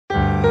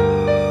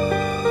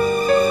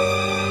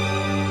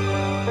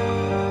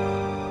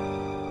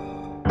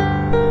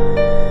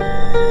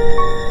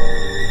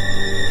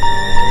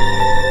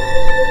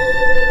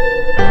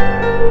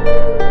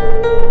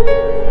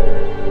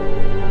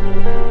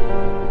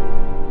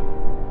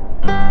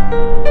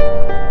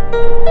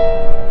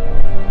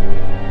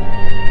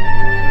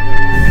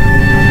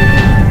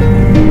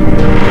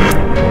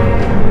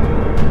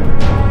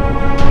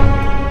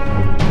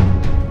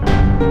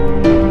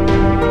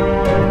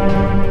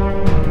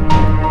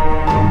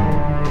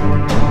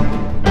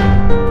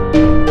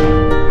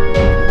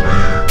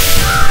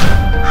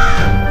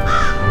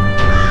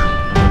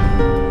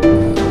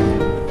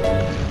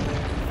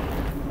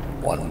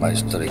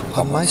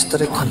Meister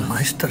the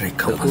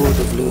good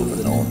of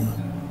Luven,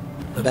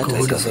 the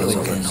good of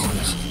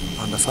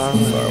Luven, and the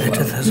farewell,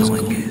 better as a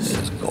wing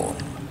is gone.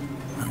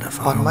 and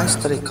the On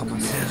Meister farewell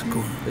cometh, is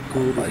gone. the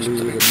good of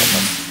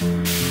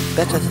Luven,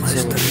 better than the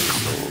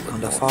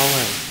and the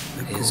farewell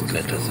is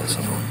Better as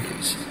a wing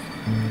is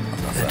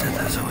better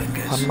as a wing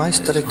is On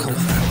Meister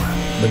cometh,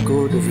 the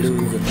good of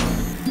Luven,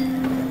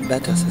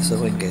 better than the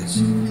wing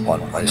is.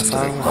 On Meister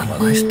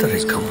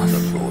Meister cometh,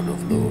 the good of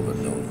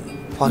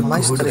Luven, On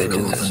Meister good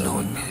of cometh,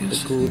 Luven,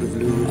 the good of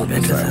Luven,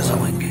 better as a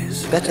wing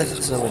is better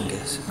than the wing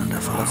is. and the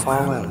And the farewell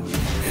farewell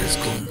is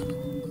gone.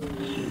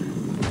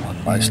 on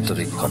Meister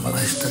cometh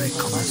Meister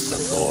cometh, the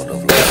God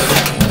of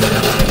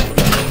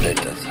Luven,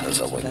 better as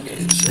a wing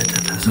is,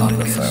 better as a and wing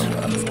the is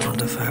farewell and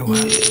the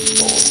farewell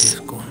is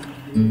gone.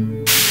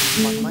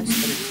 On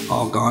Meister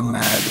All gone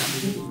mad.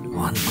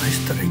 One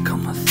Meister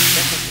cometh,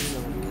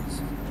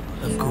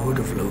 the good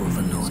of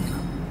Luven,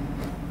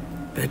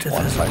 better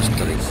on as a wing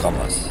Meister is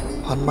cometh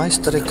On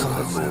Meister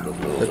cometh,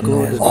 the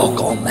good of all Luven,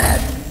 gone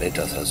mad,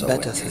 better as a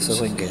better wing than is,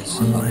 the wing is.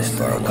 One And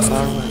Meister the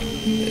farewell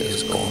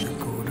is gone. the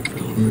good of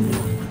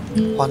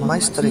Luven, On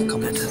Meister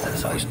cometh, better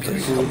as a wing Meister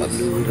is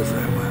cometh and the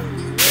farewell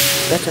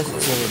better than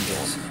the wing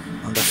is.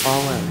 And the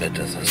farewell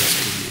better as a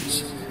wing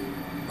is,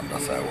 and the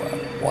farewell.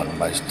 One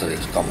Meister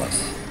cometh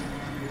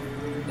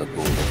the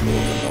good of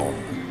Luven,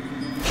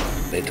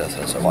 better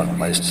as a one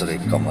Meister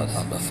cometh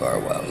and the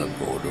farewell. The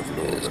good of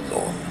Luven is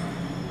gone.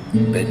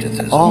 Better as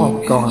a all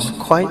wing gone is,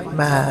 quite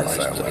mad.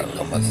 Meister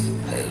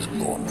cometh is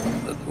gone.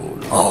 The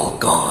good of all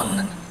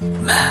gone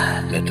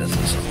mad. better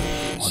as a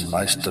wing is. One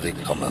Meister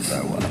cometh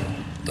farewell.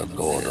 The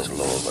God of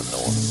love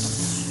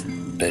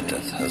unknown, better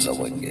as a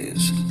wing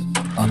is,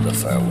 and the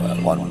farewell.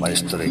 One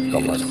Meister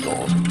cometh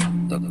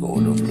gone. The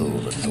God of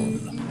love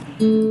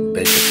unknown,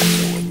 better as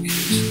a wing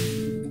is,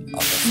 and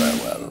the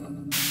farewell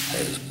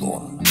is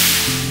gone.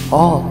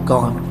 All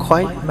gone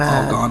quite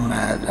mad. All gone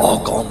mad. All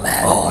gone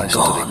mad. All Meister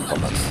gone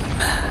cometh,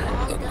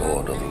 the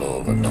God of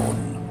love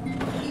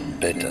unknown,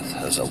 better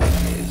as a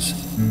wing is,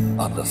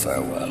 and the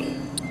farewell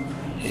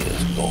he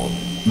is gone.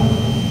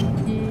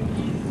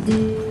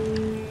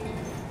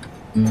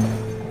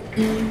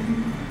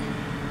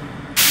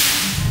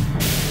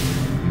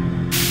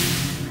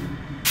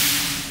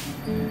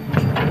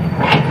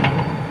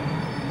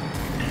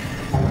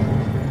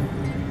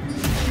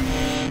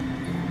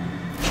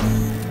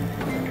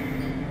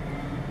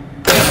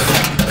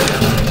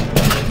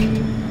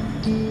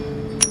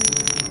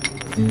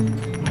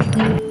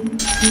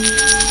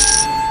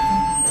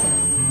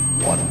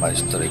 One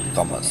Meister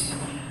cometh,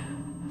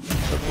 the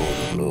God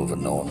of love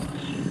unknown,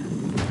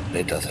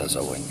 better as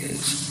a wing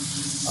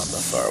is, and the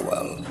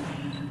farewell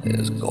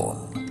is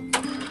gone.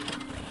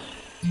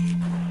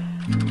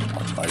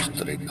 One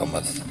Meister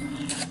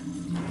cometh,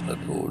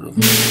 the God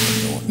of love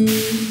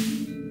unknown,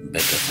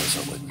 better as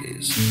a wing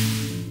is,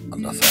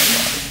 and the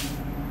farewell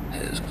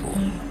is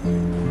gone.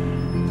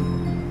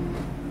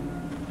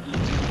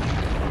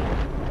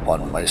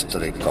 One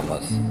Meister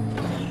cometh,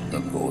 the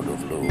God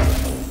of love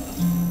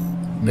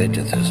unknown,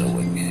 better as a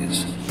wing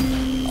is,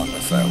 and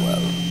the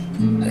farewell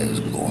is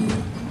gone.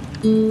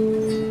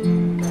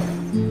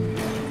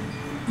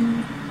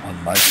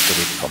 One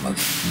Meister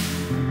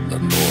cometh, the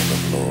God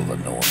of love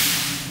unknown,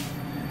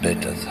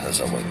 better as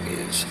a wing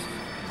is,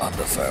 and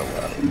the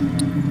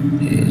farewell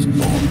he is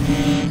gone.